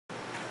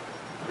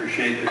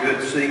Appreciate the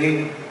good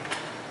singing.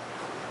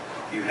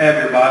 If you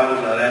have your Bibles,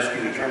 I'd ask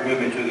you to turn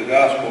with me to the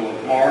Gospel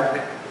of Mark,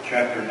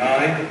 chapter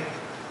 9.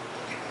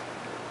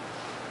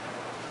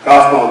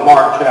 Gospel of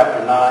Mark,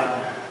 chapter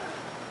 9.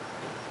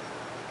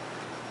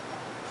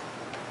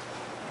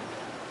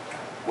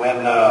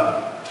 When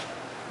I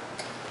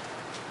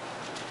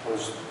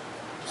was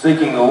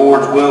seeking the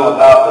Lord's will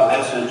about the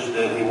message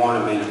that He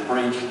wanted me to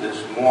preach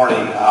this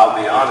morning,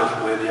 I'll be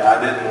honest with you, I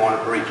didn't want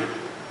to preach it.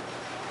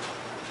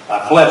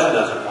 My flesh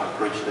doesn't want to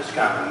preach this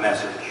kind of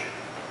message.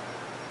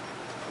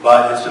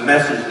 But it's a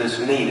message that's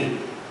needed.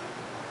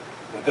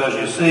 Because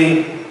you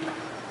see,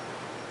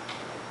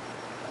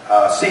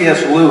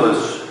 C.S.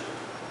 Lewis,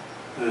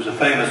 who's a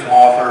famous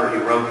author, he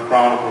wrote the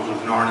Chronicles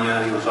of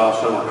Narnia. He was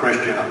also a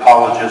Christian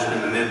apologist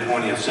in the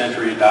mid-20th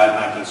century. He died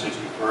in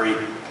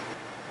 1963.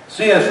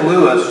 C.S.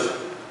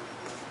 Lewis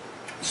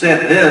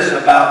said this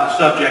about the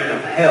subject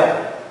of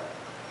hell.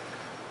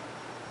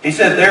 He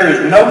said, "There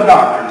is no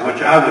doctrine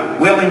which I would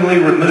willingly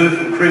remove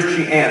from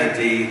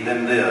Christianity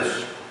than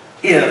this,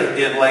 if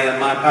it lay in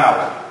my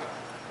power.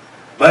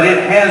 But it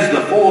has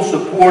the full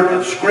support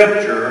of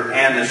Scripture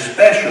and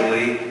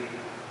especially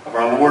of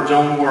our Lord's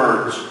own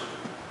words."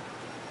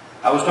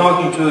 I was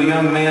talking to a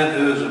young man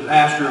who is a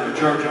pastor of a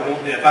church.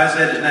 If I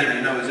said his name,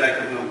 you know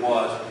exactly who it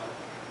was.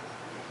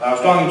 I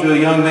was talking to a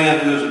young man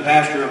who is a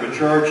pastor of a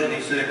church, and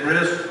he said,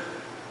 "Chris,"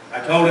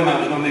 I told him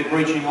I was going to be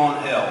preaching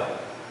on hell.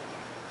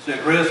 He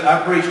said, "Chris,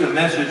 I preached a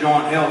message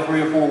on hell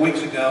 3 or 4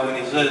 weeks ago,"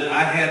 and he said,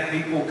 "I had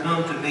people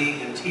come to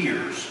me in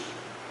tears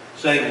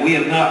saying, 'We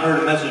have not heard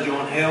a message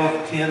on hell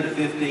for 10 to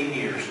 15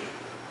 years.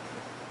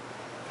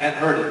 Hadn't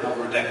heard it in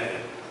over a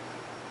decade."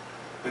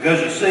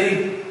 Because you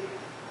see,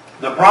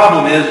 the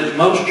problem is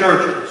most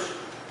churches,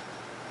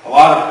 a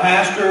lot of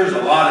pastors, a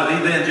lot of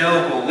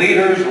evangelical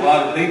leaders, a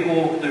lot of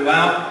people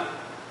throughout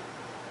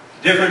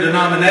different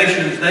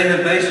denominations, they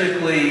have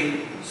basically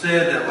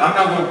said that I'm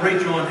not going to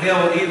preach on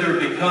hell either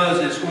because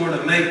it's going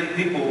to make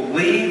people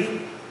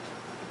leave,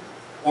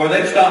 or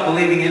they've stopped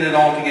believing in it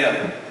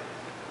altogether.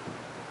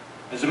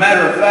 As a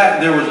matter of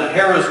fact, there was a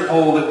Harris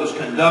poll that was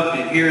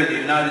conducted here in the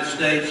United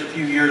States a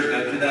few years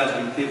ago,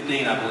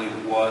 2015 I believe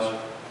it was.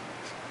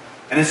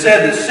 And it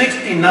said that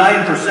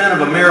 69%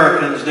 of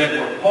Americans that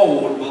were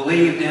polled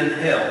believed in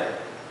hell.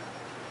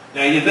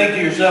 Now you think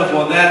to yourself,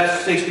 well,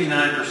 that's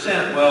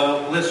 69%.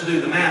 Well, let's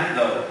do the math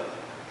though.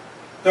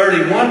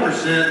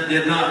 31%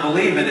 did not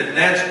believe in it.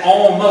 That's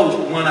almost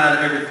 1 out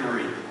of every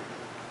 3.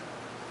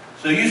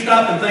 So you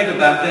stop and think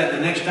about that the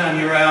next time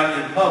you're out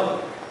in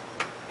public,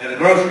 at a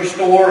grocery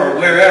store or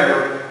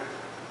wherever.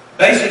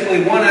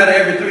 Basically 1 out of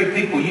every 3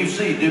 people you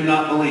see do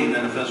not believe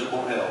in a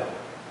physical hell.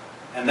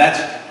 And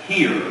that's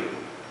here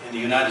in the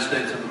United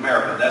States of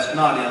America. That's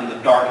not in the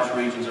darkest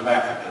regions of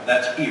Africa.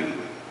 That's here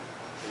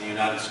in the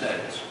United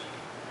States.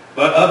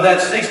 But of that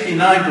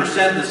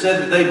 69% that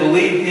said that they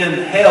believed in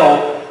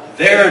hell,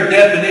 their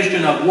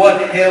definition of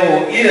what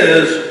hell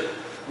is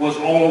was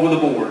all over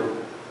the board.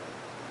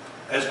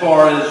 As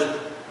far as,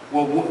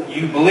 well,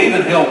 you believe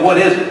in hell, what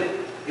is it?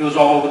 It was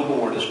all over the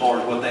board as far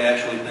as what they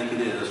actually think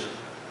it is.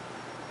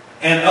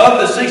 And of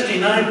the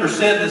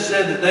 69% that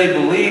said that they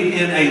believed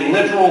in a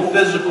literal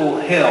physical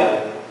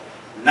hell,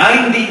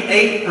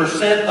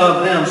 98%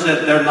 of them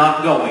said they're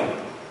not going.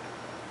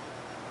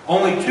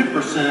 Only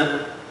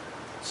 2%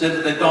 said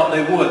that they thought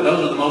they would.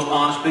 Those are the most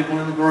honest people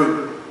in the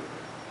group.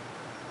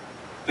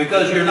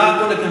 Because you're not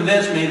going to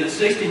convince me that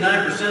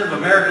 69% of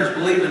Americans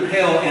believe in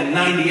hell and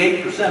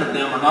 98% of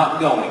them are not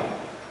going.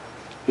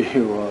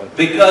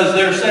 Because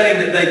they're saying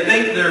that they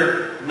think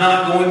they're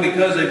not going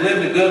because they've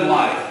lived a good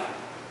life.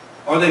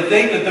 Or they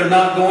think that they're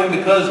not going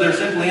because they're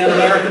simply an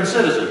American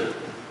citizen.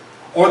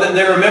 Or that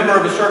they're a member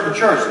of a certain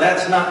church.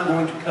 That's not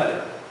going to cut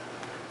it.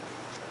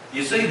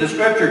 You see, the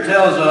Scripture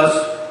tells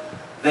us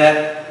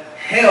that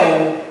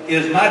hell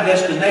is my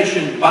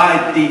destination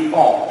by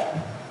default.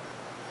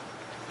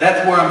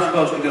 That's where I'm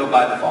supposed to go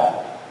by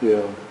default.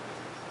 Yeah.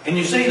 And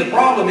you see, the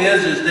problem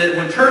is that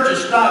when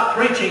churches stop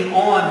preaching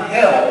on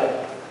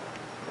hell,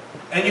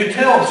 and you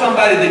tell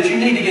somebody that you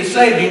need to get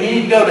saved, you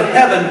need to go to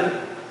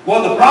heaven,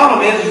 well, the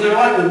problem is they're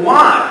like, well,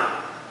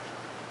 why?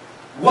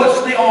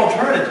 What's the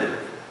alternative?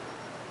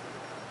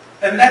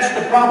 And that's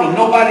the problem.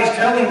 Nobody's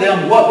telling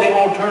them what the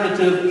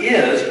alternative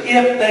is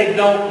if they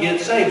don't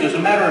get saved. As a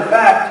matter of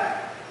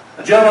fact,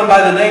 a gentleman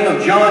by the name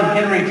of John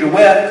Henry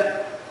Jowett,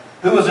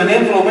 who was an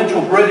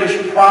influential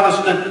British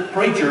Protestant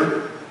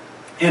preacher,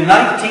 in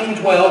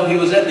 1912 he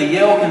was at the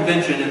Yale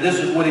Convention, and this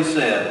is what he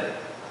said: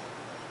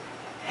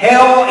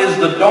 "Hell is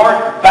the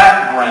dark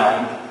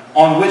background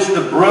on which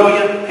the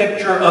brilliant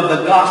picture of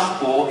the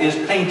gospel is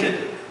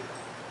painted.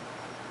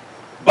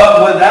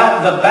 But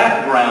without the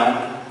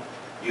background,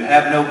 you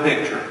have no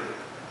picture."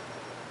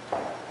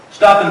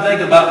 Stop and think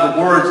about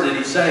the words that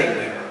he's saying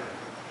there.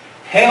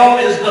 Hell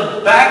is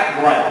the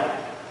background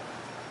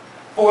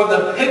for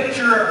the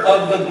picture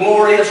of the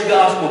glorious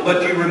gospel.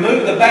 But you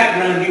remove the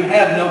background, you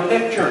have no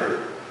picture.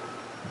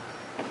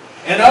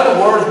 In other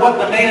words, what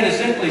the man is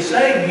simply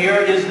saying here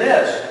is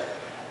this: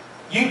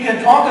 You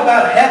can talk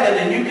about heaven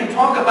and you can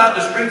talk about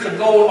the streets of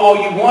gold all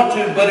you want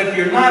to, but if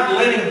you're not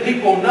letting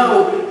people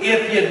know,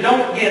 if you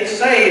don't get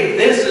saved,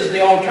 this is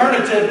the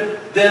alternative,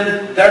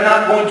 then they're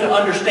not going to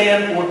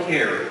understand or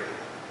care.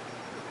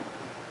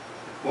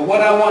 Well,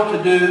 what I want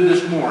to do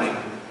this morning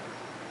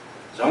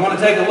is I want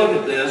to take a look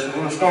at this. We're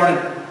going to start in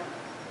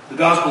the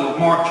Gospel of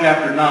Mark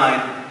chapter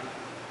 9,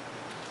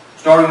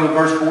 starting with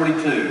verse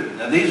 42.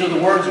 Now these are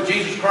the words of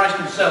Jesus Christ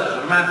himself.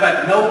 As a matter of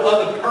fact, no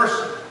other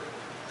person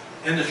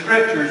in the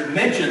Scriptures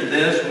mentioned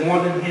this more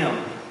than him.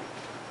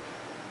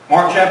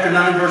 Mark chapter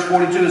 9, verse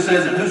 42, it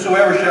says, "And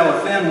whosoever shall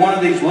offend one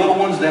of these little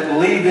ones that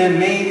believe in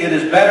me, it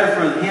is better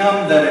for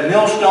him that a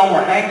millstone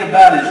were hanged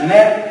about his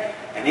neck,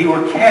 and he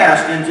were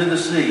cast into the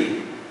sea.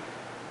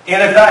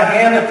 And if thy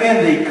hand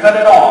offend thee, cut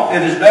it off.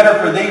 It is better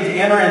for thee to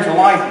enter into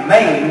life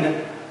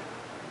maimed,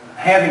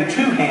 having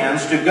two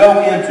hands, to go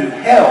into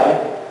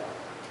hell,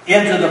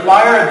 into the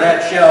fire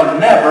that shall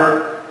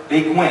never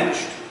be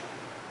quenched,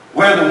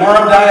 where the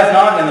worm dieth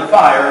not, and the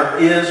fire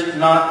is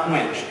not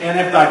quenched. And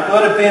if thy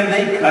foot offend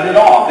thee, cut it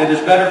off. It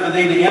is better for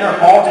thee to enter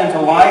halt into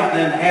life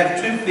than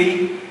have 2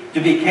 feet, to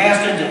be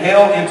cast into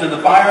hell, into the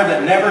fire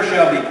that never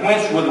shall be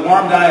quenched, where the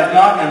worm dieth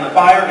not, and the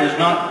fire is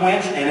not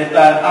quenched. And if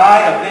thine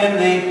eye offend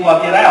thee,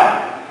 pluck it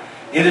out.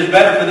 It is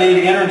better for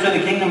thee to enter into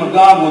the kingdom of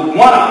God with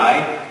one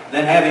eye,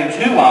 than having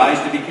 2 eyes,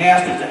 to be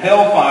cast into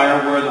hellfire,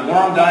 where the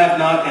worm dieth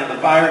not, and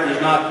the fire is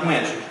not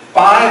quenched."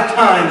 5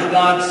 times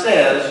God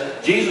says,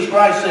 Jesus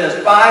Christ says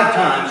 5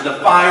 times, the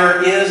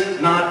fire is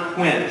not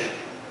quenched.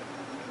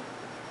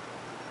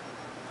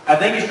 I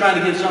think he's trying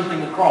to get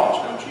something across,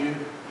 don't you?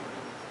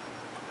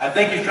 I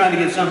think he's trying to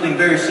get something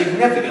very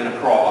significant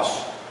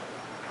across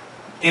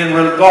in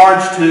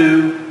regards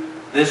to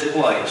this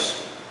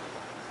place.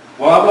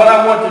 Well, what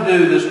I want to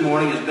do this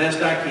morning as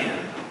best I can.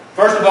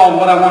 First of all,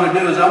 what I want to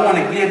do is I want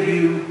to give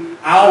you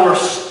our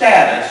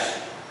status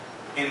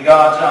in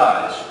God's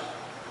eyes.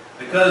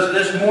 Because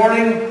this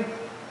morning,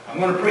 I'm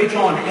going to preach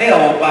on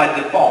hell by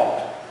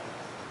default.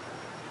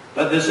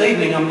 But this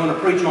evening, I'm going to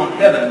preach on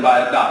heaven by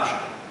adoption.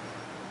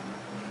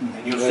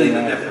 And you'll see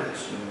the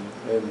difference.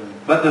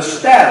 But the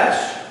status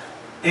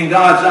in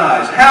God's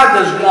eyes. How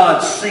does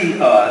God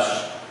see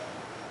us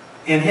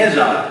in His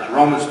eyes?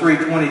 Romans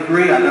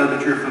 3:23. I know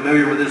that you're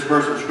familiar with this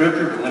verse of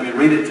Scripture, but let me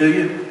read it to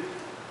you.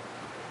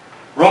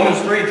 Romans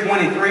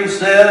 3:23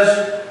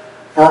 says,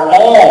 "For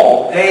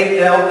all,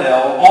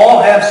 A-L-L,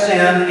 all have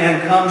sinned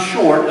and come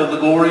short of the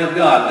glory of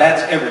God."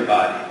 That's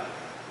everybody.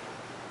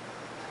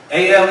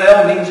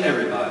 A-L-L means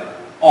everybody.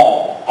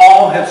 All.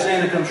 All have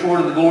sinned and come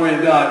short of the glory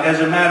of God. As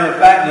a matter of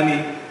fact, let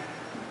me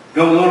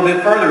go a little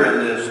bit further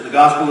in this. The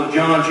Gospel of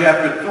John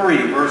chapter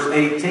 3, verse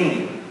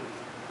 18.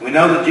 We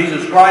know that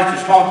Jesus Christ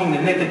is talking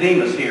to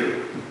Nicodemus here.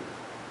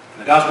 In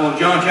the Gospel of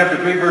John chapter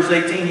 3, verse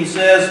 18, he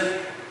says,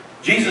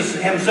 Jesus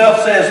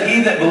himself says,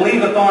 "He that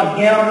believeth on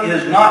him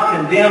is not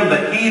condemned,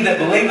 but he that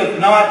believeth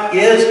not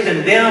is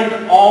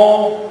condemned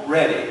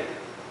already,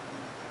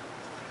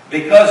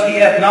 because he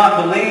hath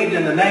not believed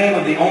in the name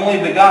of the only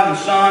begotten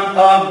Son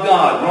of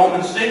God."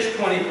 Romans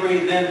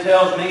 6:23 then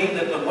tells me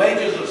that the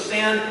wages of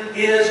sin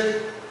is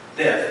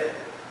death.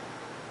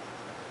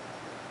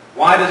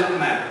 Why does it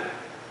matter?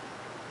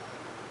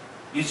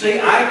 You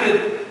see,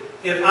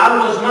 if I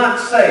was not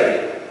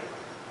saved,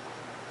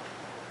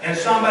 and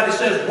somebody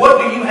says,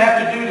 "What do you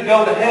have to do to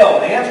go to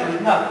hell?" The answer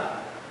is nothing.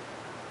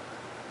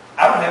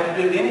 I don't have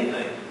to do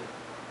anything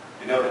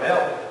to go to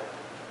hell.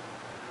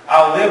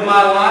 I'll live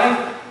my life.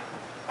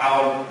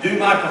 I'll do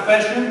my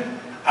profession.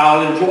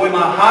 I'll enjoy my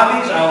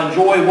hobbies. I'll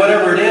enjoy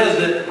whatever it is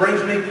that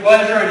brings me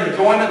pleasure and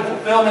enjoyment and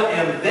fulfillment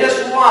in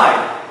this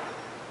life.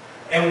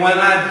 And when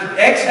I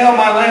exhale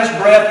my last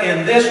breath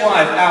in this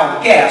life,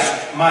 I'll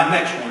gasp my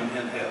next one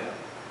in hell.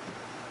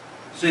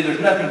 See, there's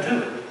nothing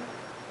to it.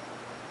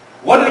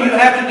 What do you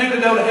have to do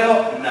to go to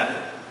hell?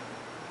 Nothing.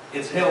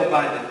 It's hell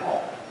by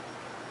default.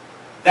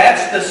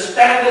 That's the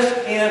status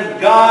in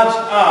God's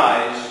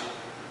eyes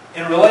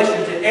in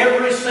relation to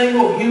every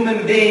single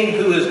human being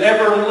who has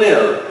ever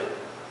lived.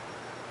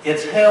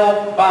 It's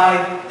hell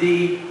by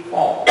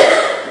default.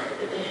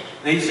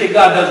 Now you see,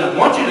 God doesn't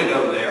want you to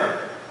go there.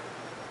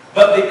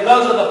 But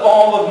because of the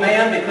fall of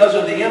man, because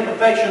of the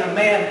imperfection of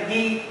man,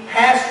 He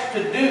has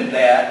to do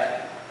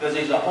that because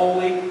He's a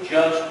holy,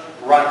 just,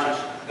 righteous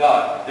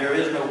God. There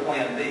is no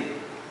plan B.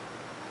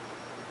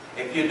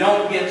 If you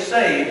don't get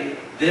saved,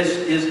 this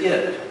is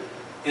it.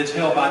 It's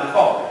hell by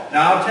default.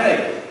 Now I'll tell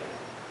you,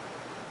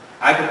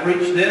 I could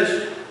preach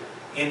this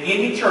in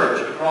any church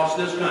across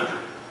this country.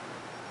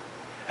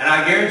 And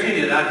I guarantee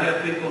you that I'd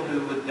have people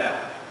who would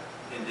doubt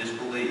and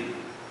disbelieve.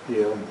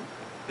 Yeah.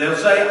 They'll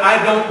say,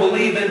 "I don't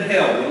believe in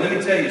hell." Well, let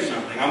me tell you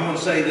something. I'm going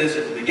to say this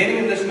at the beginning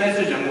of this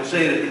message. I'm going to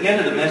say it at the end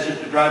of the message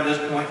to drive this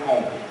point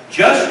home.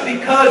 Just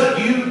because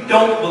you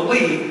don't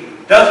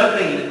believe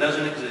doesn't mean it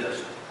doesn't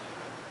exist.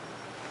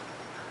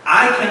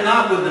 I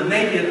cannot with the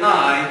naked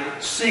eye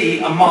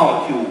see a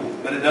molecule,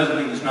 but it doesn't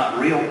mean it's not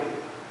real.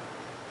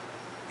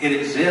 It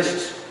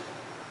exists.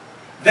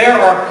 There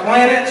are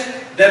planets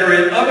that are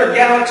in other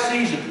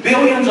galaxies,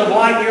 billions of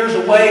light years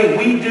away,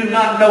 we do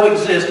not know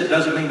exist. It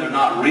doesn't mean they're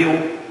not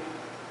real.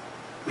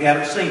 We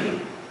haven't seen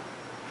them.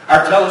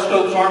 Our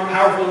telescopes aren't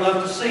powerful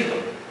enough to see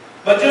them.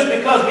 But just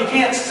because we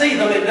can't see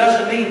them, it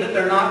doesn't mean that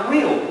they're not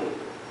real.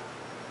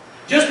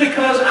 Just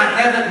because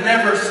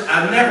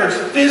I've never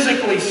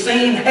physically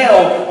seen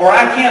hell, or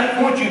I can't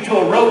point you to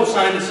a road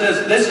sign that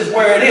says this is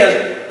where it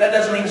is, that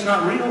doesn't mean it's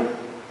not real.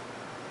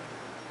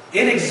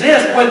 It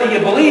exists whether you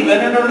believe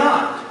in it or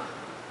not.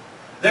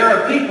 There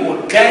are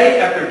people day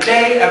after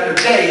day after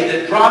day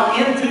that drop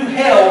into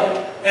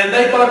hell and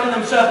they thought to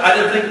themselves, I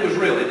didn't think it was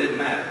real. It didn't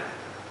matter.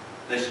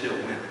 They still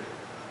went.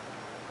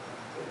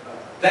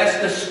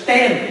 That's the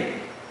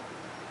standing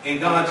in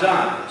God's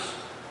eyes.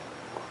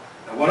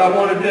 Now what I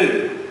want to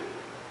do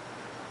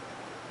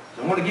is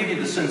I want to give you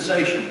the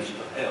sensations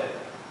of hell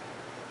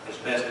as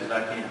best as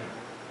I can.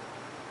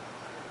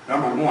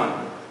 Number one,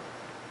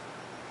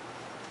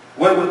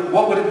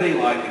 what would it be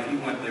like if you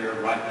went there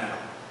right now?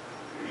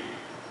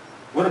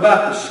 What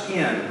about the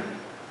skin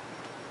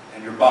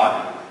and your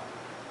body?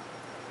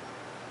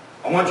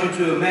 I want you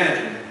to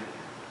imagine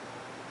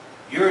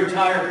your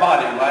entire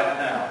body right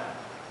now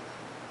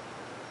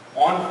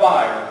on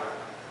fire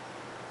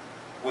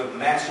with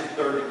massive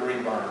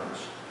third-degree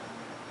burns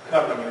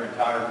covering your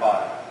entire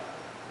body.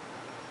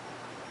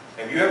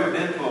 Have you ever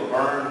been to a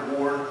burn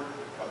ward,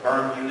 a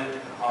burn unit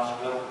in a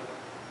hospital?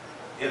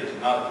 It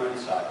is not a pretty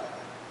sight.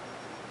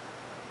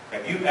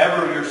 Have you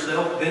ever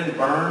yourself been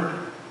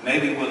burned,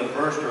 maybe with a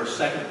first or a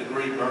second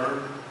degree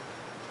burn?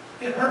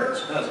 It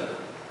hurts, doesn't it?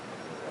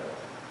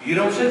 You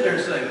don't sit there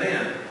and say,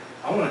 man,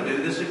 I want to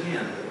do this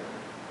again.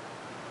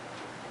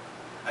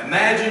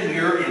 Imagine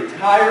your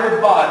entire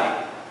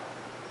body,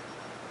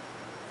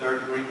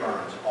 third-degree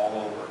burns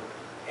all over,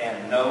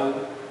 and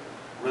no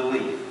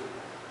relief.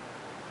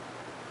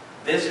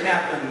 This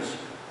happens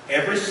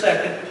every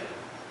second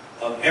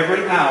of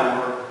every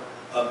hour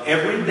of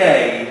every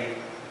day,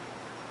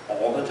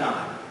 all the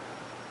time.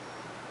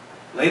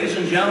 Ladies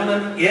and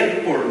gentlemen,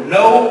 if for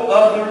no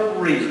other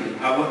reason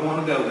I wouldn't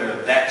want to go there,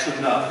 that's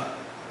enough.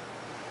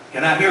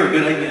 Can I hear a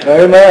good amen?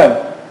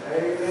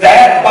 Amen.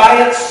 That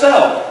by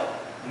itself,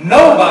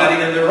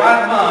 nobody in their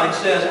right mind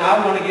says,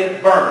 I want to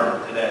get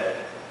burned today.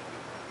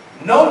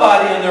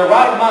 Nobody in their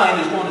right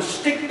mind is going to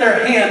stick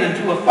their hand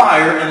into a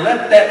fire and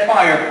let that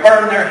fire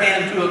burn their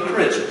hand to a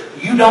crisp.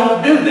 You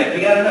don't do that.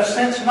 You got enough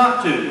sense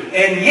not to.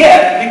 And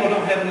yet, people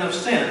don't have enough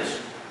sense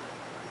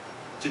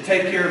to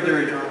take care of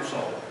their eternal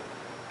soul.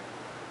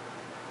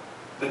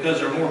 Because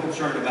they're more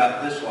concerned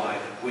about this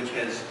life, which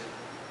has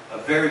a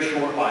very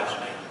short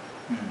lifespan.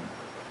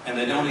 And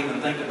they don't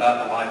even think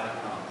about the life to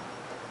come.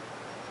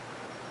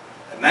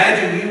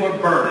 Imagine you are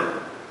burning.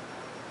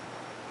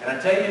 Can I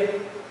tell you,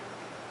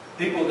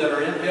 people that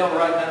are in hell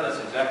right now, that's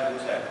exactly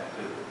what's happening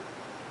to them.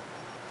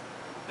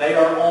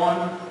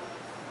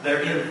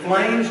 They're in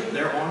flames,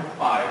 they're on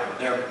fire,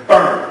 they're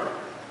burned.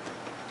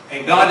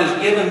 And God has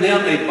given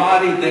them a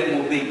body that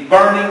will be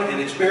burning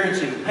and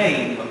experiencing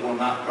pain, but will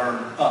not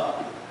burn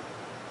up.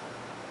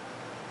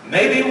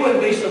 Maybe it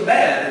wouldn't be so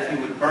bad if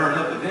you would burn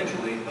up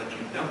eventually, but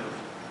you don't.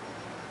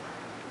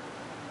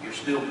 You're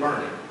still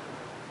burning,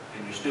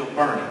 and you're still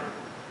burning,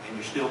 and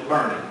you're still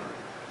burning.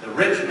 The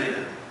rich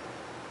man.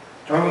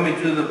 Turn with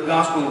me to the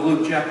Gospel of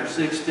Luke chapter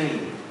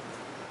 16.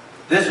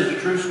 This is a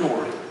true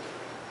story.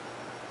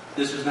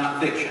 This is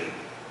not fiction.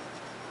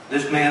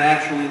 This man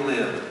actually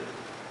lived.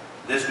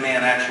 This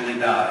man actually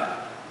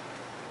died.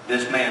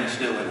 This man is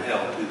still in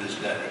hell to this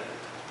day.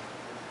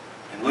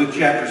 In Luke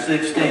chapter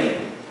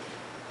 16,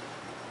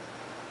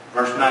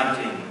 verse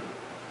 19.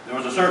 There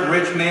was a certain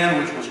rich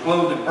man which was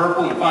clothed in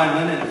purple and fine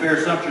linen and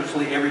fared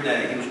sumptuously every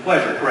day. He was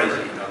pleasure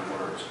crazy, in other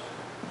words.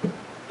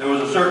 There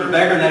was a certain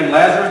beggar named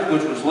Lazarus,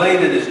 which was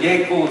laid at his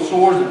gate full of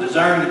sores and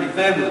desiring to be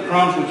fed with the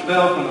crumbs which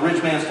fell from the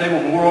rich man's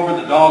table.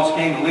 Moreover, the dogs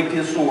came and licked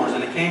his sores.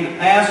 And it came to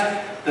pass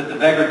that the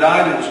beggar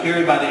died and was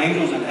carried by the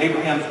angels into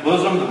Abraham's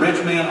bosom. The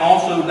rich man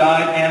also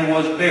died and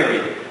was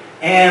buried.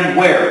 And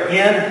where?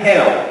 In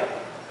hell.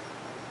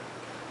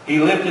 He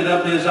lifted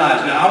up his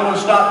eyes. Now, I want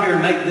to stop here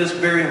and make this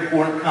very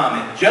important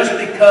comment. Just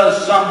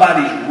because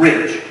somebody's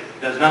rich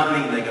does not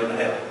mean they go to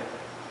hell.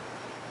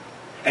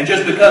 And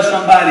just because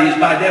somebody is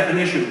by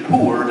definition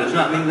poor does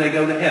not mean they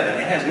go to heaven.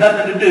 It has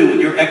nothing to do with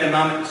your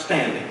economic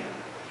standing.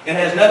 It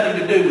has nothing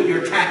to do with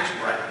your tax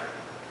bracket.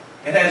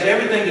 It has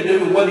everything to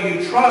do with whether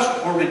you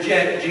trust or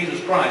reject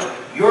Jesus Christ.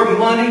 Your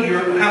money,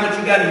 how much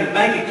you got in your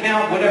bank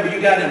account, whatever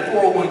you got in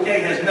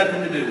 401k has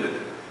nothing to do with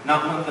it.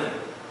 Not one thing.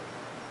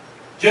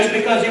 Just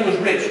because he was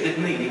rich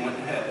didn't mean he went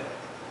to heaven.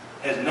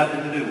 It has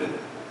nothing to do with it.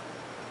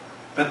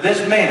 But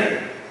this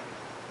man,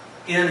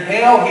 in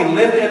hell, he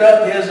lifted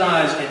up his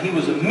eyes and he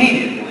was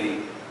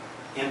immediately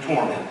in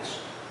torments.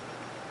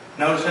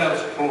 Notice how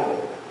it's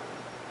plural.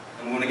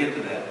 I'm going to get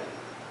to that.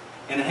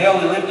 In hell,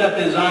 he lifted up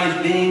his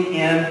eyes being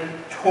in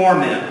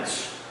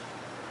torments.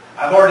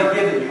 I've already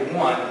given you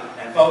one,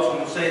 and folks, I'm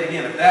going to say it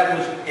again.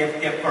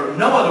 If for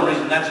no other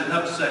reason, that's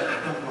enough to say,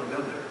 I don't want to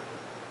go there.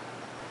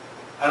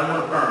 I don't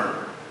want to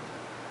burn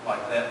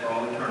like that for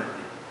all eternity.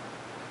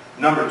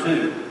 Number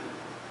two,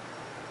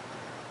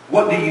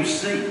 What do you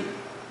see?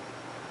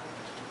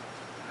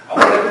 I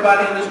want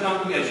everybody in this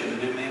congregation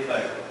to do me a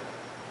favor.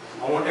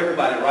 I want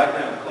everybody right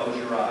now to close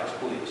your eyes,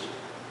 please.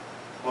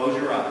 Close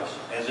your eyes,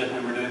 as if we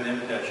were doing the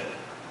invitation.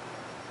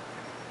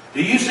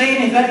 Do you see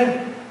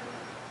anything?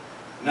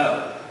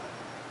 No.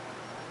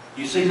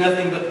 You see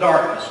nothing but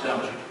darkness,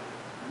 don't you?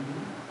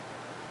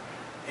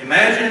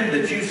 Imagine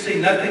that you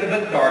see nothing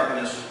but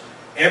darkness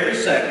every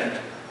second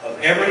of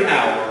every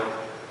hour,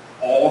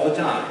 all the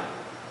time.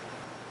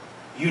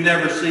 You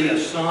never see a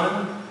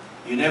sun.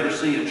 You never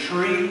see a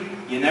tree.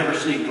 You never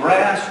see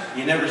grass.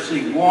 You never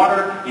see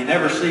water. You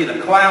never see the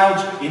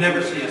clouds. You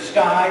never see a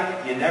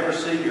sky. You never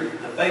see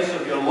the face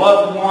of your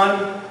loved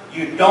one.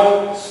 You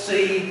don't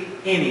see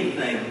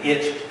anything.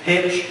 It's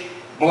pitch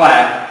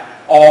black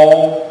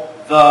all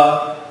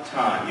the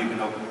time. You can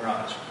open your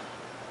eyes.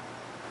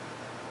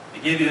 To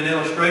give you an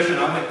illustration,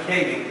 I went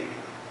caving.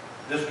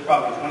 This was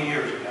probably 20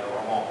 years ago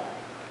or more.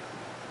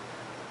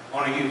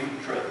 On a youth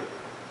trip.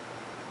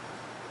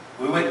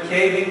 We went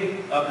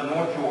caving up in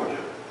North Georgia.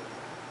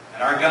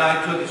 And our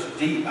guide took us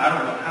deep. I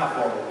don't know how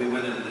far we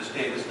went into this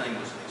cave. This thing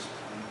was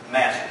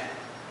massive.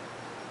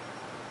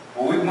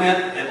 Well, we went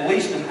at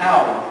least an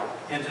hour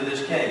into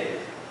this cave.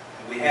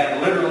 And we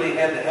literally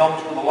had the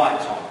helmets with the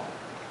lights on.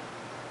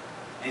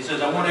 And he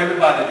says, I want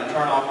everybody to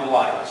turn off your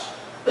lights.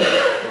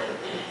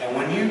 And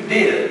when you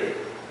did,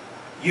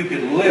 you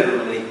could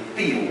literally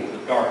feel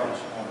the darkness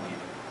on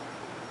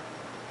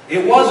you.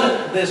 It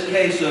wasn't this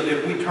case of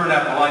if we turned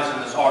out the lights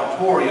in this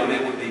auditorium,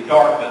 it would be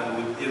dark, but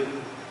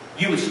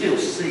you would still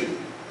see.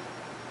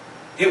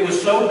 It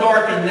was so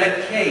dark in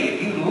that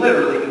cave, you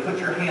literally could put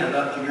your hand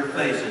up to your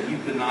face and you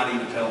could not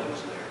even tell it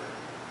was there.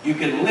 You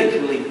could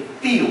literally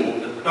feel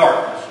the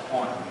darkness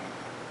on you.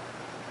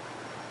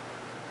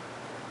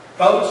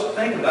 Folks,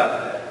 think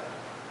about that.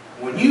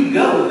 When you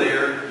go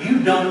there, you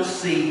don't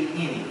see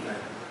anything.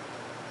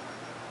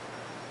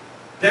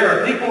 There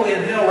are people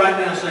in hell right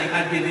now saying,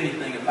 I'd give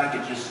anything if I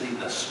could just see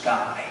the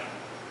sky.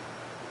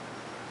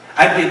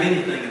 I'd give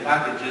anything if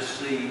I could just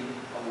see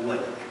a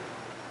lake,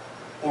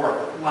 or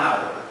a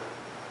flower,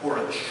 or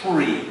a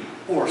tree,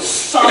 or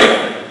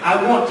something.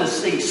 I want to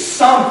see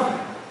something.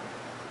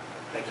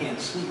 They can't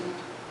see it.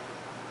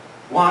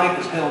 Why?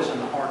 Because hell is in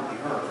the heart of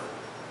the earth.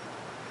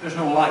 There's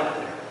no light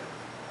there.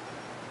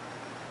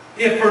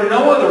 If for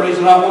no other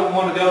reason I wouldn't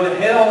want to go to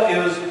hell, it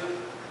was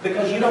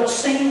because you don't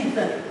see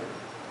anything.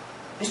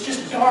 It's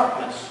just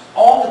darkness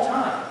all the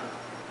time.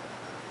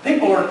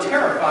 People are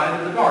terrified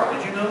of the dark.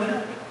 Did you know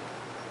that?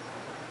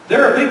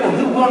 There are people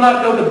who will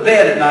not go to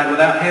bed at night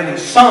without having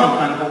some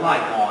kind of a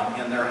light on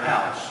in their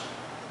house.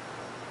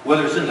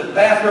 Whether it's in the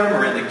bathroom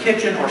or in the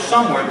kitchen or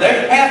somewhere,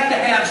 they have to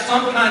have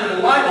some kind of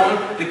a light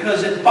on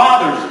because it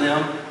bothers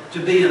them to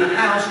be in a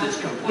house that's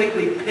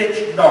completely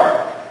pitch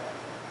dark.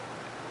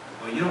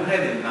 Well, you don't have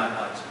any night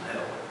lights in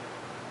hell.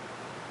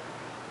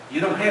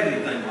 You don't have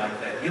anything like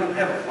that. You don't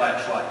have a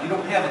flashlight. You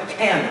don't have a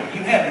candle.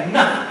 You have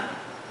nothing.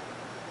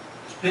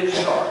 It's pitch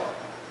dark.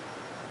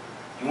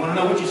 You want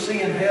to know what you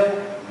see in hell?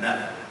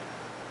 Nothing.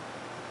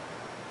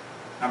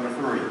 Number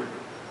 3.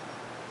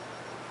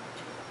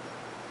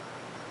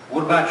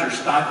 What about your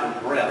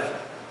stifled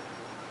breath?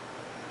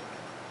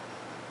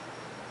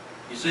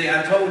 You see,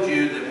 I told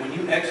you that when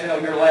you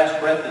exhale your last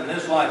breath in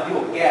this life,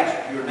 you'll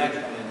gasp your next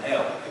one in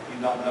hell if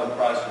you don't know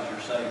Christ as your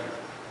Savior.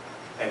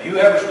 Have you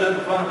ever stood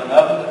in front of an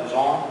oven that was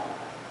on?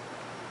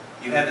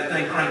 You had the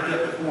thing cranked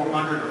up to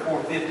 400 or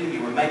 450.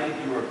 You were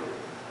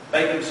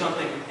baking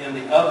something in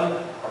the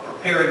oven or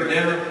preparing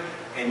dinner,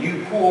 and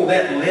you pull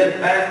that lid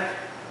back,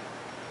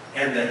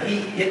 and the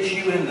heat hits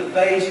you in the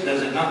face.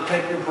 Does it not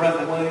take your breath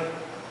away?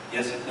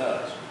 Yes, it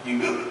does.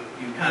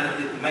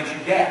 It makes you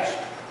gasp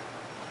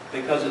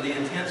because of the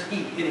intense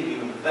heat hitting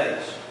you in the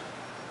face.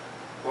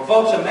 Well,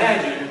 folks,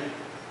 imagine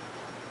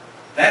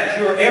that's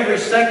every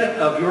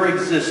second of your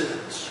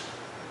existence.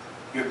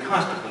 You're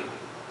constantly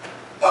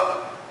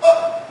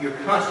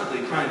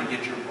trying to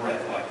get your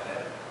breath like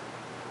that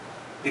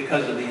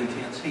because of the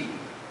intense heat.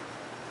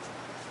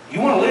 You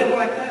want to live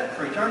like that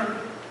for eternity?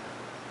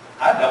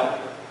 I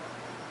don't.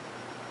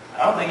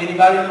 I don't think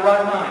anybody in the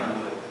right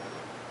mind would.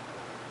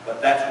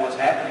 But that's what's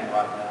happening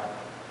right now.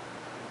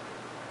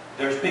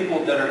 There's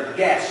people that are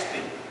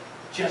gasping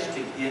just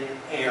to get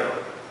air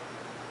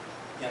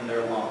in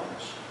their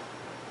lungs.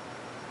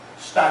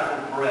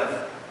 Stifled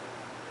breath.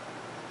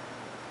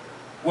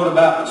 What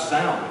about the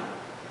sound?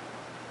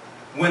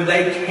 When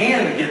they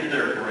can get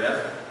their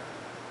breath,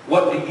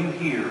 what do you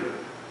hear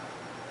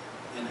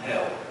in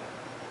hell?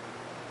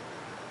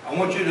 I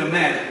want you to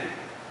imagine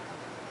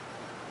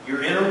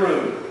you're in a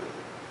room.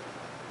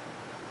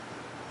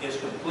 It's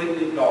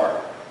completely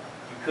dark.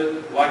 You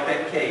couldn't, like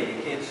that cave,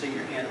 you can't see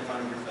your hand in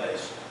front of your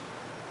face.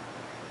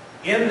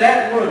 In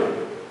that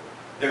room,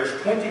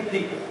 there's 20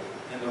 people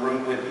in the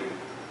room with you.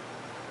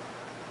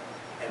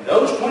 And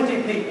those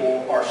 20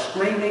 people are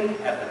screaming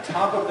at the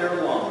top of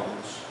their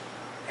lungs,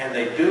 and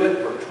they do it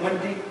for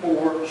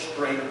 24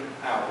 straight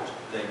hours.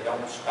 They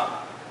don't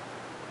stop.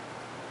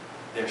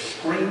 They're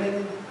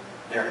screaming,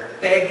 they're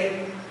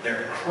begging,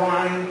 they're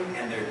crying,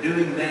 and they're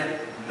doing that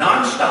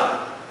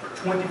nonstop for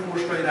 24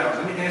 straight hours.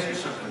 Let me ask you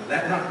something. Would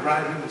that not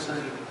drive you insane?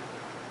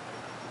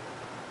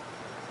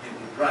 It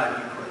would drive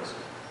you crazy.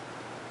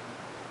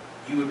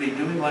 You would be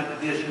doing like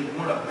this. You would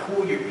want to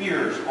pull your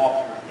ears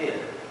off your head.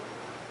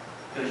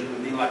 Because you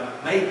would be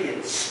like, make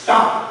it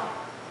stop.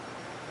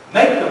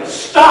 Make them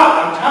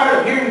stop. I'm tired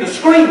of hearing the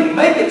screaming.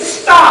 Make it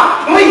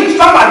stop. Please,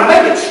 somebody,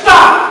 make it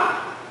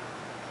stop.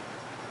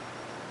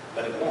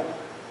 But it won't.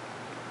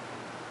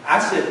 I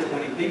said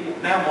 20 people.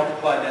 Now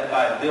multiply that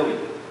by 1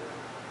 billion.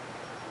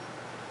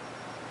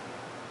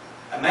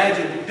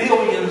 Imagine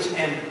billions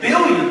and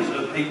billions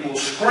of people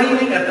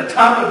screaming at the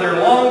top of their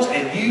lungs,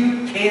 and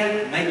you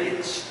can't make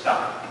it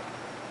stop.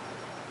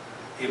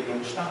 It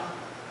won't stop.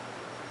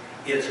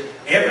 It's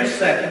every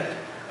second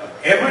of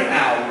every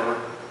hour,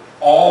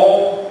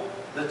 all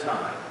the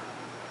time.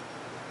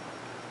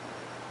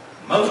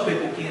 Most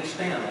people can't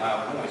stand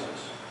loud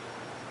noises,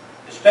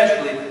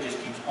 especially if it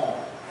just keeps on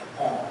and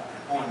on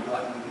and on. You're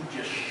like, will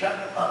you just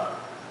shut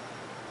up?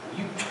 Will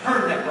you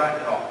turn that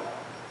racket off?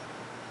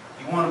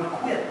 You want them to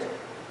quit.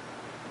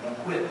 You won't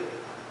quit.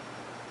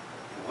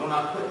 You will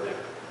not quit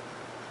there.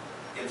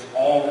 It's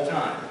all the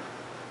time.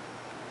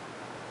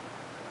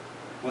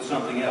 With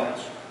something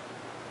else.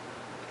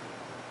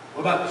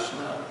 What about the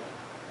smell?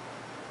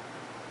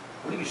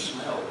 What do you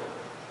smell?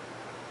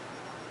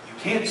 You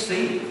can't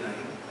see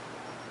anything,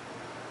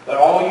 but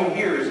all you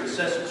hear is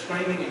incessant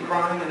screaming and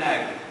crying and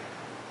agony.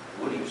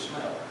 What do you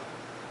smell?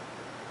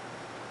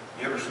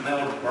 You ever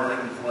smelled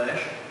burning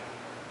flesh?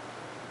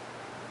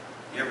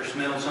 You ever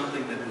smelled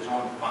something that was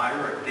on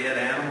fire, a dead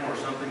animal or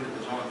something that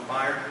was on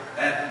fire?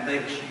 That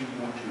makes you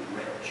want to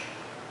retch.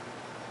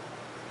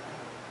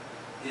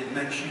 It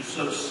makes you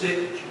so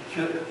sick that you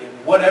could,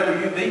 whatever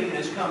you've eaten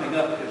is coming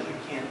up because you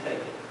can't take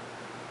it.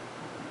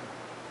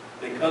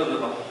 Because of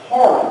the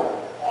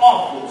horrible,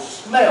 awful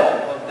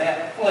smell of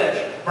that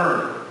flesh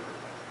burning.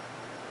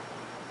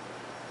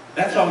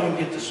 That's all you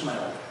get to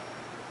smell.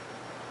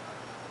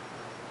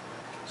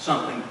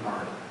 Something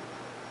burning.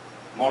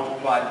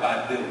 Multiplied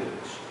by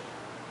billions.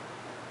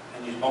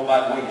 And you, oh,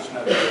 by the way, you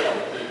smell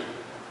yourself too.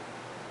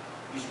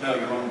 You smell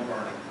your own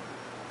burning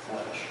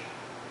flesh.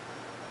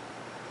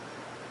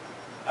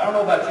 I don't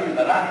know about you,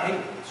 but I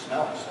hate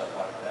smelling stuff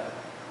like that.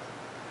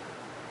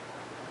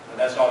 But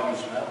that's all you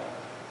smell.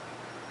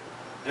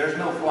 There's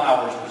no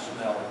flowers to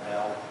smell in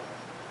hell.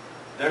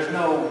 There's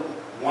no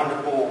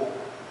wonderful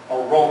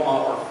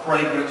aroma or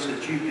fragrance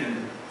that you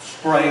can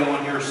spray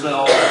on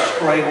yourself or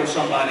spray on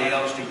somebody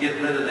else to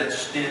get rid of that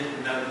stench.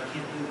 No, you can't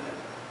do that.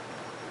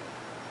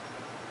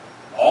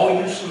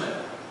 All you smell is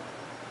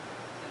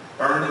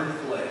burning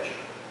flesh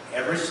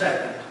every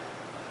second,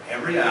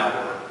 every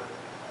hour,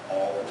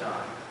 all the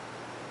time.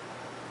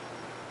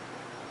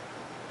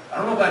 I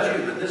don't know about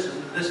you, but this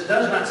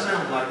does not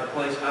sound like a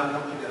place I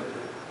want to go to.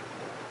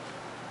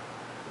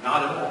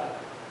 Not at all.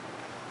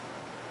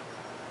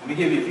 Let me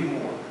give you a few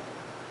more.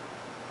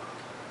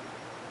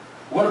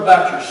 What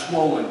about your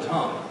swollen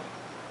tongue?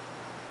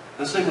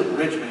 Let's see what the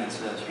rich man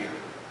says here.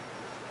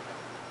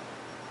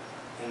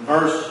 In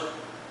verse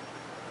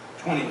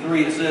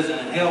 23 it says,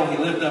 "And in hell he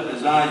lifted up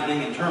his eyes,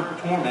 being in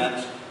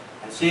torments,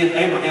 and seeth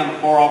Abraham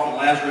afar off and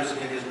Lazarus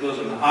in his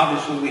bosom." Now,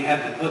 obviously we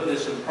have to put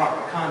this in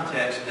proper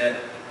context that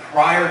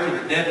prior to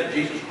the death of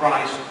Jesus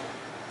Christ,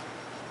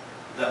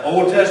 the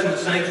Old Testament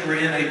saints were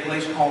in a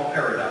place called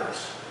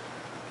paradise,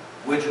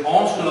 which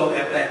also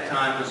at that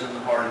time was in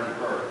the heart of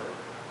the earth.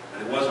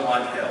 But it wasn't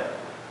like hell.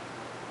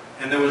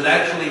 And there was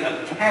actually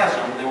a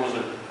chasm, there was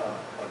a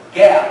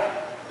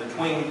gap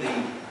between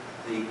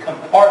the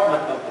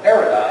compartment of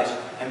paradise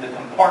and the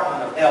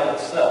compartment of hell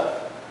itself.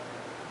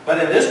 But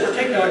in this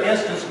particular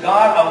instance,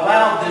 God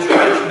allowed this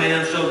rich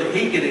man so that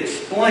he could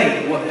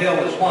explain what hell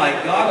is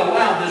like. God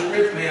allowed this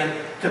rich man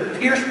to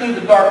pierce through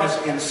the darkness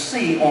and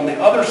see on the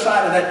other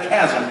side of that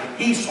chasm.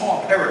 He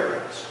saw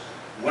paradise,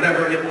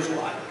 whatever it was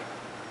like.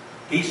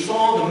 He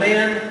saw the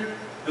man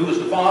who was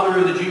the father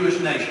of the Jewish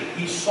nation.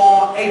 He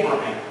saw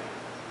Abraham.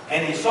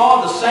 And he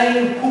saw the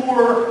same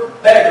poor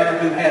beggar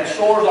who had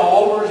sores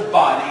all over his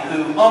body,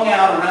 who hung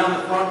out around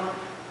the front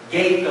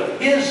gate of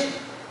his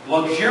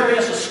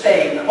luxurious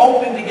estate,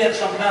 hoping to get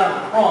some kind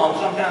of a crumb,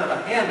 some kind of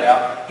a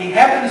handout. He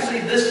happened to see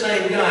this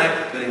same guy,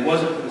 but he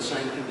wasn't in the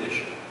same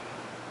condition.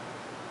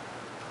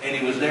 And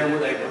he was there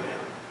with Abraham.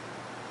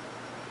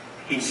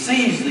 He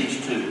sees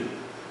these two.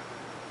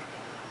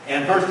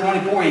 And verse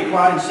 24, he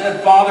cried and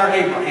said, "Father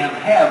Abraham,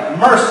 have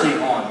mercy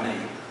on me,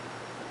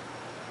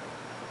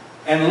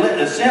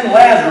 and send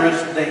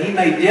Lazarus that he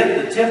may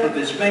dip the tip of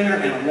his finger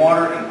in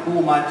water and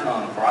cool my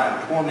tongue, for I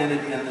am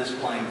tormented in this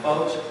flame."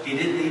 Folks, he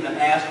didn't even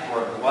ask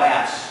for a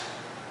glass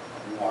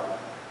of water.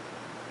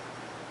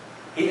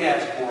 He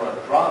asked for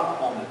a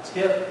drop on the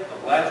tip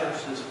of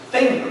Lazarus'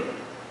 finger.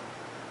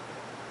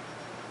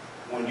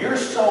 When you're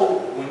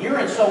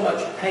in so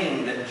much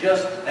pain that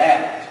just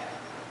that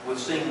would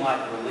seem like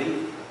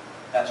relief,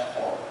 that's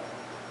horrible.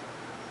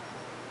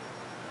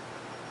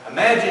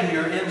 Imagine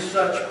you're in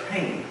such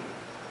pain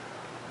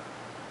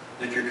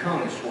that your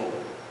tongue is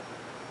swollen.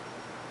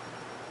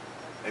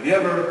 Have you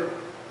ever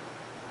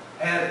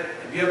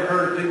Have you ever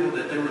heard of people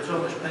that they were in so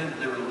much pain that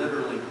they were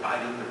literally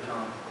biting their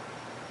tongue?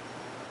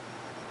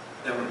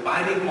 They were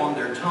biting on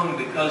their tongue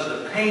because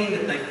the pain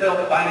that they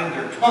felt biting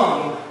their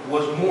tongue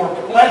was more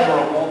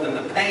pleasurable than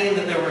the pain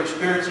that they were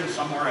experiencing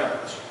somewhere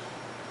else.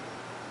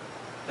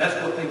 That's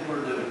what people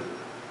are doing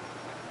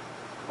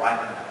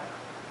right now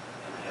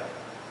in hell.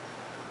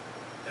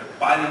 They're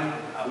biting,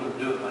 I wouldn't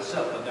do it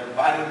myself, but they're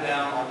biting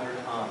down on their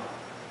tongue.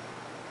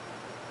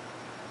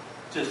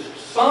 Just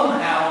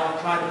somehow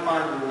trying to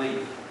find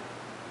relief.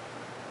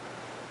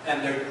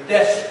 And they're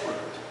desperate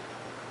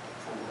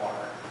for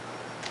water.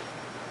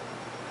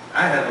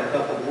 I have a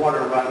cup of water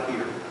right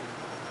here.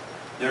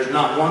 There's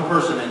not one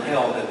person in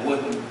hell that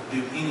wouldn't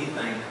do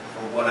anything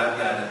for what I've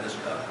got in this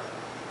cup.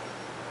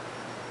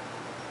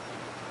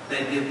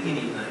 They'd give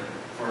anything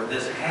for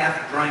this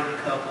half-drank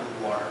cup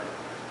of water.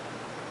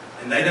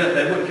 And they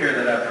wouldn't care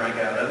that I drank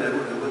out of it.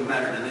 It wouldn't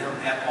matter to them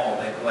at all.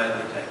 They'd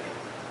gladly take it.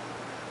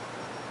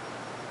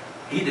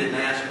 He didn't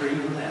ask for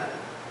even that.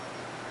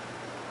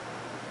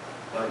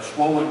 But a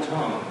swollen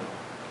tongue,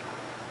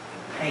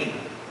 and pain,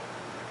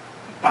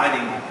 and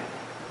biting on it.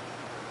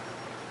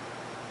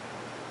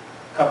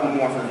 A couple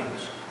more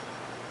things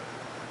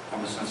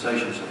on the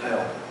sensations of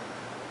hell.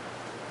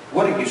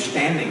 What are you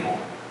standing on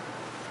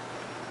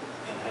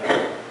in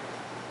hell?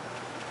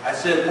 I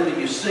said, what do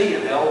you see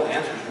in hell? The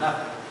answer is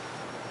nothing.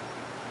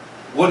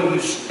 What are you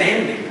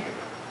standing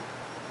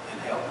in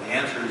hell? The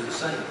answer is the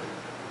same.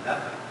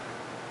 Nothing.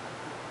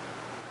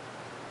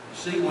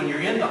 You see, when you're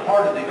in the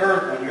heart of the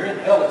earth, when you're in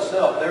hell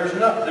itself, there's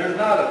not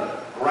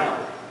a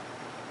ground.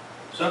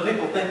 Some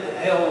people think that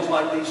hell is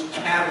like these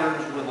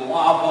caverns with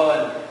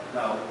lava and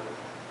no.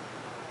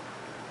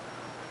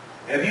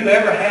 Have you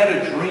ever had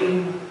a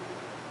dream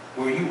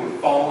where you were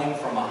falling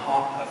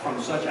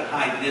from such a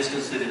high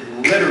distance that it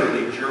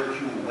literally jerked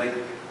you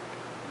awake?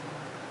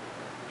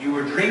 You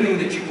were dreaming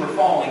that you were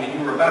falling and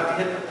you were about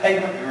to hit the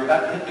pavement, you were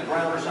about to hit the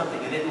ground or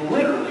something, and it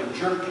literally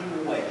jerked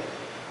you awake.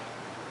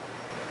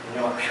 And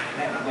you're like,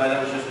 man, I'm glad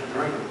that was just a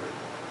dream.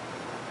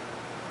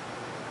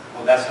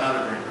 Well, that's not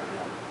a dream.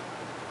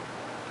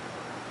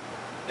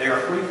 They are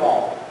free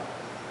falling.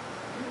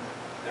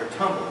 They're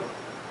tumbling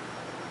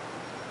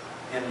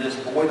in this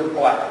void of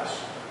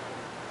blackness.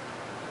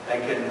 They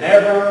can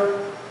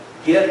never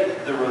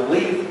get the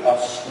relief of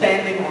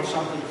standing on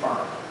something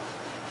firm.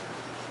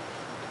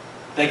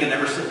 They can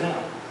never sit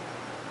down.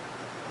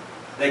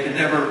 They can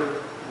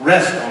never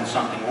rest on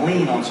something,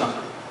 lean on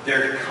something.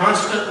 They're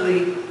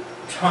constantly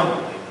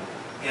tumbling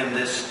in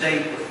this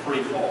state of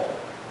free fall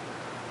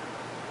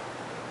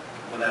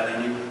without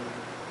any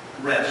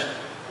rest.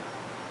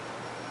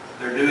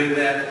 They're doing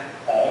that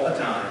all the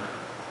time,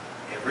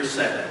 every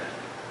second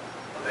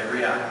of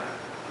every hour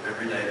of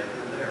every day that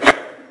they're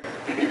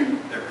there.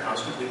 They're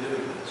constantly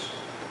doing this.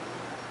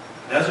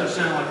 Doesn't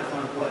sound like a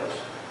fun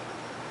place.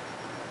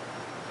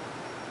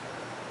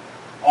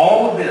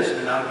 All of this,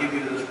 and I'll give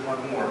you this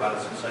one more about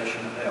the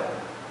sensation of hell.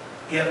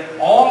 If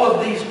all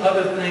of these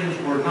other things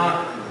were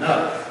not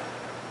enough,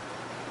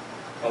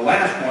 the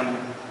last one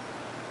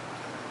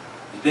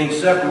is being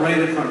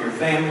separated from your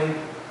family,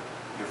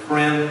 your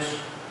friends,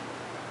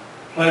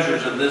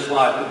 pleasures of this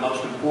life, but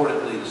most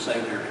importantly, the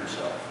Savior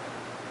Himself.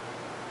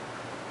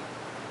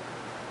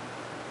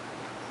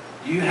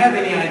 Do you have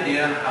any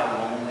idea how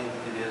lonely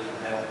it is in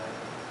hell?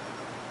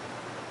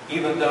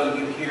 Even though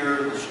you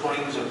hear the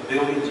screams of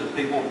billions of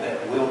people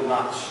that will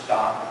not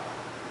stop,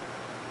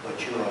 but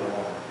you're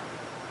alone.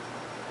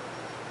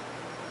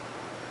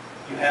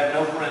 You have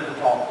no friend to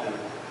talk to.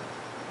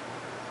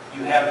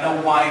 You have no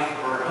wife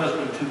or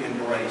husband to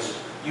embrace.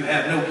 You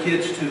have no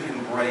kids to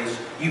embrace.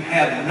 You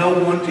have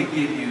no one to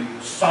give you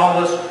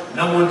solace,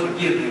 no one to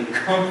give you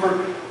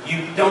comfort.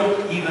 You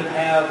don't even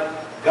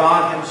have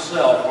God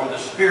Himself or the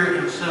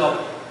Spirit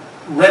Himself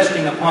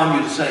resting upon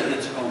you to say,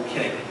 it's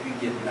okay. You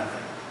get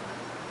nothing.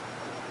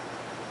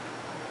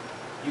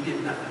 You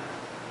get nothing.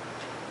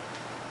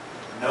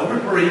 No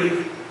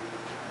reprieve,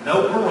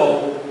 no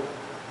parole,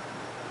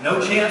 no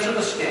chance of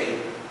escape.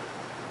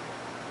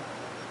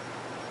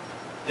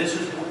 This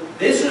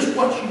is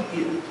what you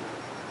get.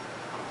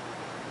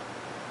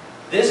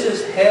 This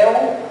is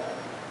hell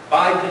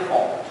by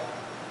default.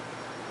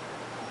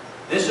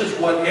 This is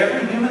what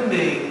every human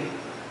being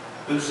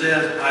who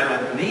says, I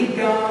don't need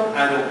God,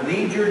 I don't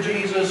need your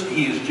Jesus,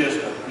 He is just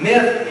a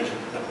myth,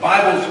 the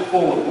Bible's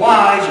full of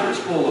lies or it's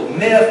full of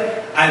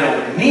myth, I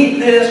don't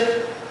need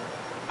this,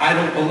 I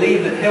don't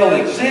believe that hell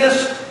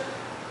exists.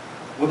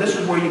 Well, this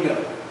is where you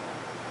go.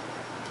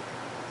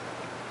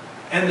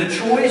 And the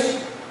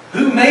choice,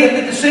 who made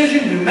the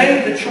decision, who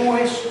made the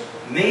choice?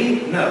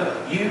 Me?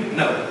 No. You?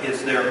 No.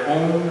 It's their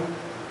own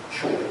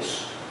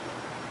choice.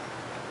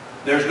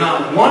 There's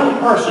not one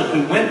person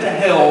who went to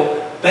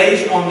hell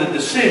based on the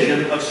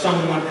decision of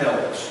someone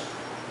else.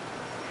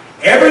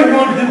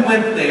 Everyone who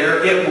went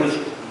there, it was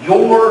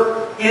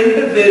your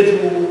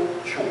individual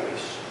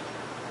choice.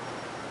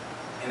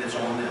 And it's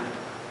on them.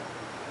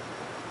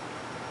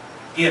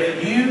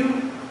 If you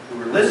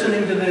who are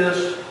listening to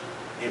this,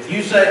 if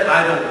you say,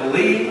 I don't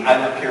believe, I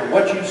don't care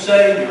what you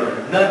say, you're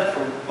a nut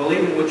for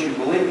believing what you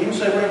believe. You can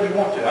say whatever you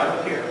want to, I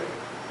don't care.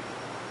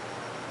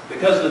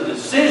 Because the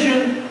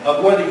decision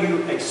of whether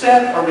you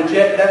accept or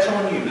reject, that's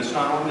on you, it's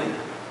not on me.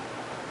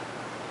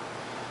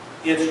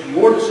 It's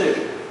your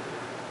decision.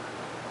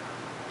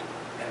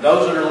 And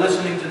those that are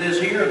listening to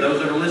this here, those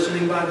that are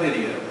listening by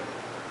video,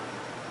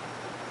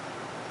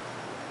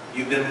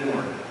 you've been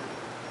warned.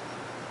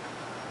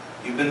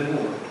 You've been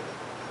warned.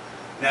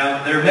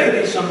 Now, there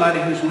may be somebody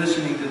who's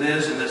listening to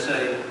this and they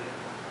say,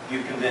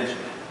 you've convinced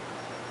me.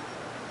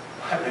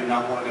 I do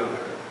not want to go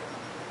there.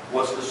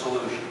 What's the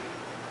solution?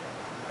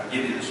 I'll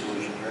give you the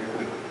solution very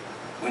quickly.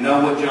 We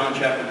know what John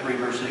chapter 3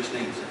 verse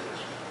 16 says.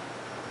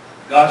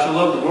 God so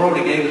loved the world,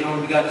 He gave His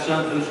only begotten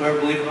Son, that whosoever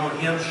believeth on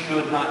Him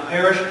should not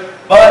perish,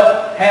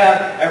 but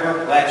have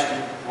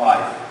everlasting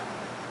life.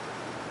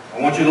 I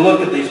want you to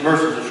look at these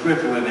verses of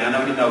Scripture with me. I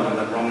know you know them,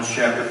 but Romans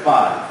chapter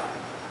 5.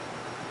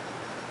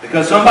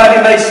 Because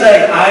somebody may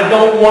say, I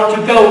don't want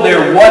to go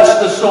there. What's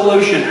the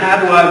solution? How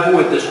do I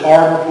avoid this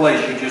horrible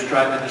place you just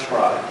tried to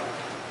describe?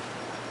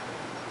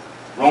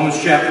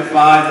 Romans chapter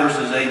 5,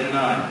 verses 8 and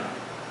 9.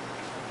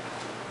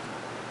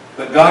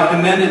 But God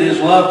commended His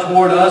love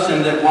toward us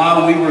in that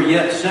while we were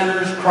yet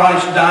sinners,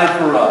 Christ died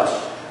for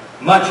us.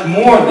 Much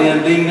more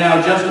then, being now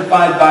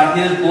justified by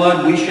His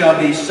blood, we shall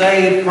be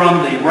saved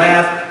from the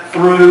wrath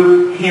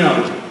through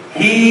Him.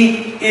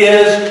 He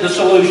is the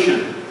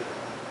solution.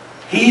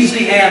 He's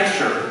the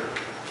answer.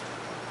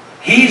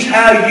 He's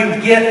how you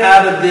get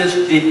out of this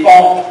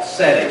default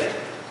setting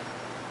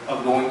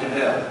of going to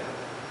hell.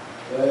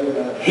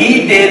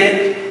 He did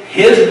it.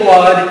 His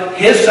blood,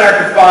 His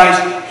sacrifice.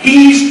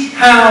 He's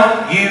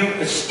how you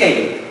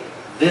escape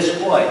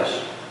this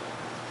place.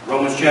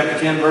 Romans chapter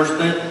 10, verse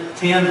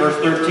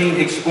 13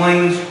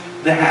 explains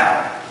the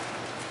how.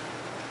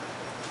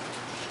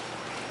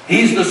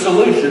 He's the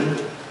solution.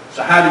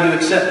 So how do you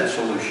accept the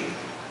solution?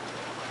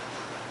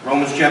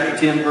 Romans chapter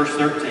 10, verse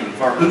 13.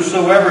 For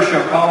whosoever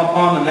shall call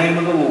upon the name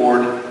of the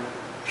Lord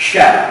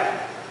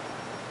shall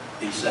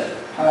be saved.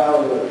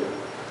 Hallelujah.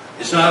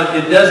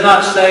 It does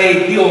not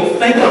say He'll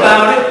think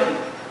about it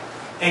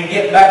and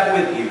get back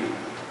with you.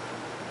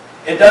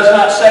 It does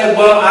not say,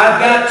 well,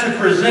 I've got to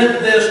present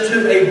this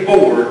to a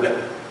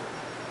board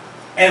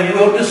and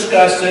we'll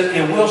discuss it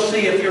and we'll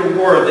see if you're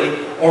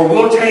worthy, or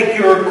we'll take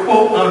your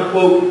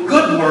quote-unquote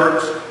good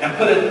works and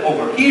put it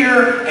over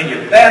here and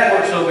your bad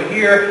works over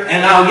here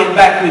and I'll get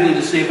back with you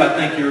to see if I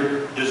think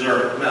you're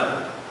deserving.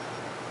 No.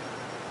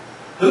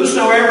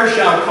 Whosoever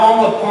shall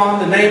call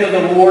upon the name of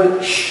the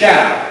Lord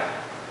shall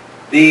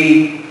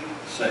be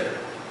saved.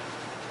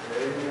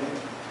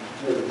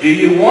 Amen. Do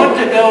you want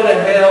to go to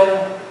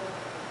hell?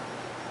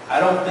 I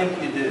don't think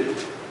you do.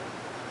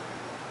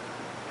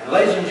 And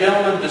ladies and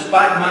gentlemen,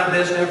 despite my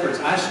best efforts,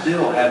 I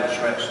still haven't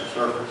scratched the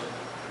surface.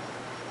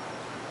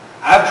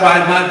 I've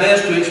tried my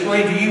best to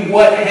explain to you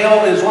what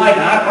hell is like,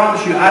 and I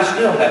promise you, I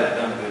still haven't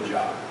done a good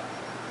job.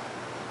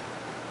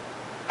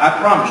 I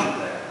promise you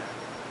that.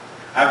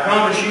 I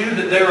promise you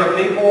that there are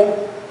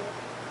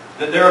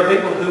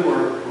people who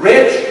were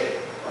rich,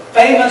 or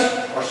famous,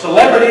 or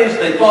celebrities.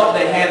 They thought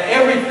they had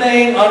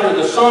everything under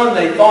the sun.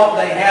 They thought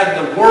they had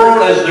the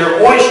world as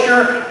their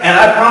oyster. And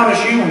I promise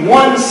you,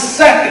 1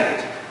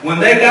 second, when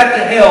they got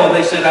to hell,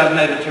 they said, I've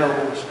made a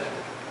terrible mistake.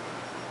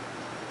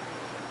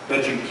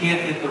 But you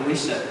can't hit the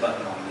reset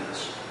button on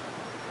this.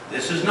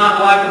 This is not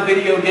like a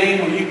video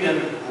game where you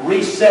can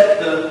reset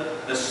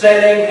the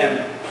setting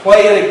and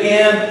play it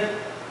again.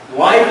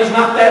 Life is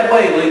not that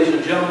way, ladies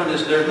and gentlemen.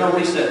 There's no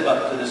reset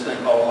button to this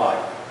thing called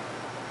life.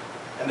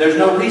 And there's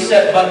no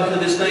reset button to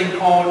this thing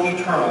called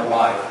eternal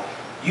life.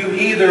 You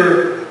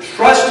either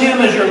trust Him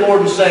as your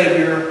Lord and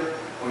Savior,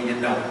 or you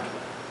don't.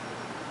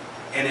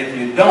 And if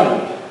you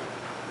don't,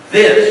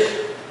 this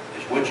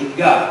is what you've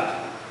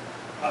got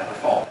by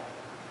default.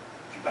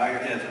 Would you bow your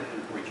heads up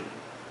through preaching?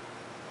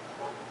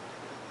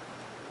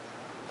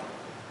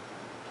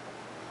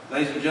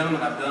 Ladies and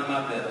gentlemen, I've done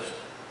my best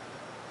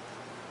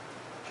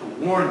to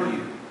warn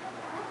you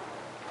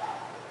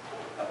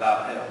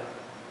about hell.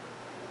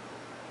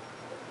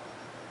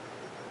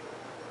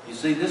 You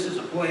see, this is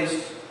a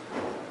place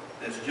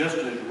that's just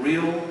as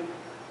real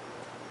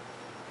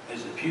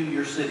as the pew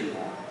you're sitting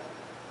on.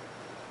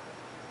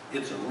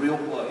 It's a real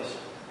place.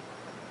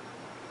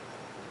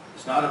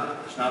 It's not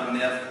a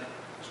myth.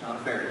 It's not a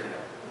fairy tale.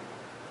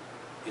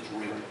 It's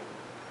real.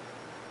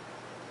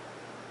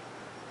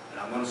 And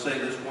I'm going to say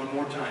this one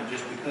more time.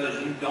 Just because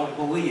you don't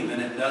believe in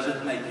it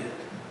doesn't make it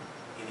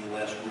any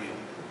less real.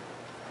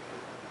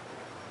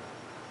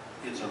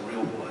 It's a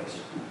real place.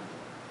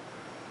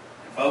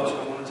 And folks,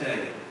 I want to tell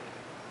you,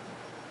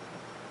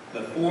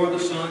 before the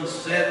sun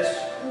sets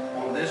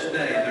on this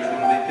day, there's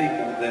going to be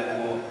people that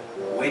will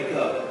wake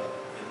up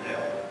in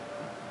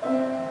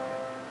hell.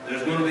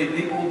 There's going to be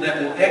people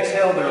that will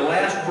exhale their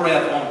last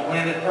breath on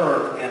planet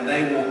Earth, and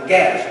they will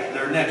gasp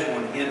their next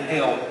one in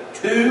hell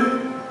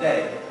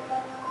today.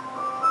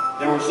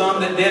 There were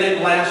some that did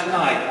it last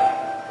night.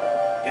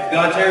 If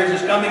God tarries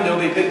His coming, there'll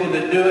be people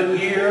that do it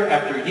year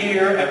after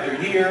year after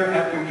year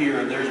after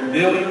year. There's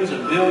billions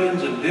and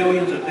billions and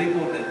billions of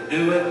people that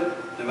do it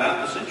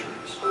throughout the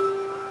centuries.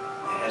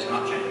 It has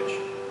not changed.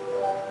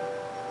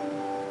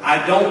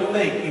 I don't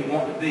think you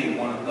want to be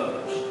one of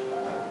those.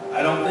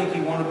 I don't think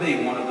you want to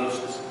be one of those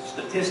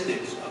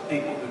statistics of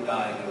people who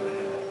die and go to hell.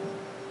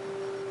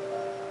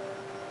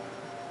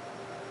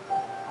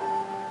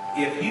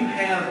 If you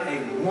have a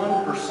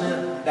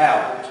 1%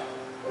 doubt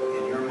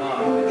in your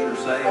mind that you're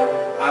saying,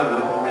 I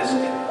wouldn't risk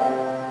it,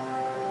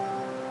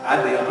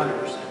 I'd be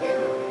 100%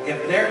 sure.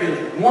 If there is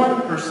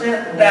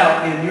 1%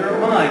 doubt in your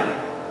mind,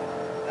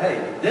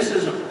 hey, this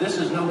is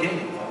no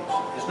game, folks.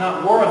 It's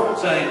not worth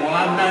saying, well,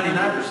 I'm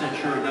 99%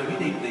 sure. No, you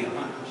need to be 100%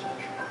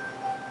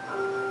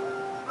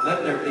 sure.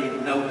 Let there be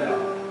no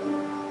doubt.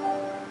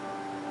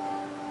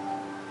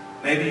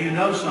 Maybe you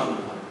know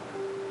someone.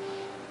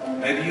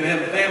 Maybe you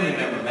have a family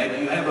member.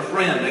 Maybe you have a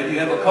friend. Maybe you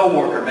have a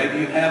coworker. Maybe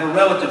you have a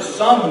relative.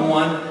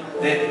 Someone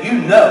that you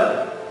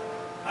know.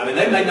 I mean,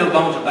 they make no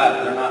bones about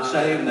it. They're not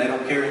saved and they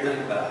don't care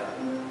anything about it.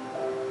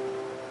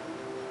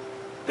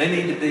 They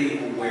need to be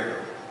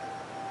aware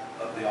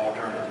of the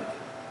alternative.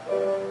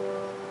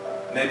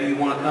 Maybe you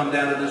want to come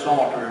down to this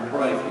altar and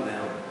pray for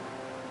them.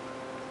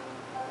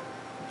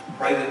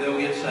 Pray that they'll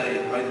get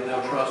saved. Pray that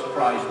they'll trust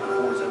Christ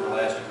before it's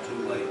everlasting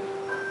too late.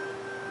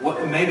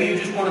 Maybe you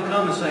just want to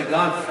come and say,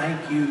 God,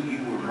 thank you, you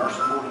were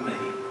merciful to me.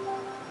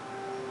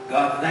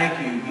 God, thank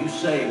you, you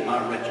saved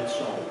my wretched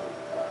soul.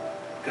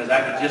 Because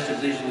I could just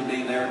as easily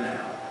be there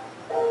now.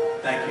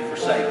 Thank you for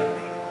saving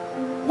me.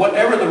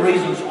 Whatever the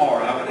reasons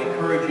are, I would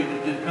encourage you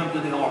to come to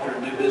the altar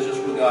and do business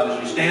with God. As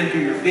you stand to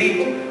your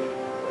feet,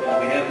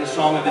 we have this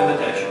song of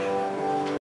invitation.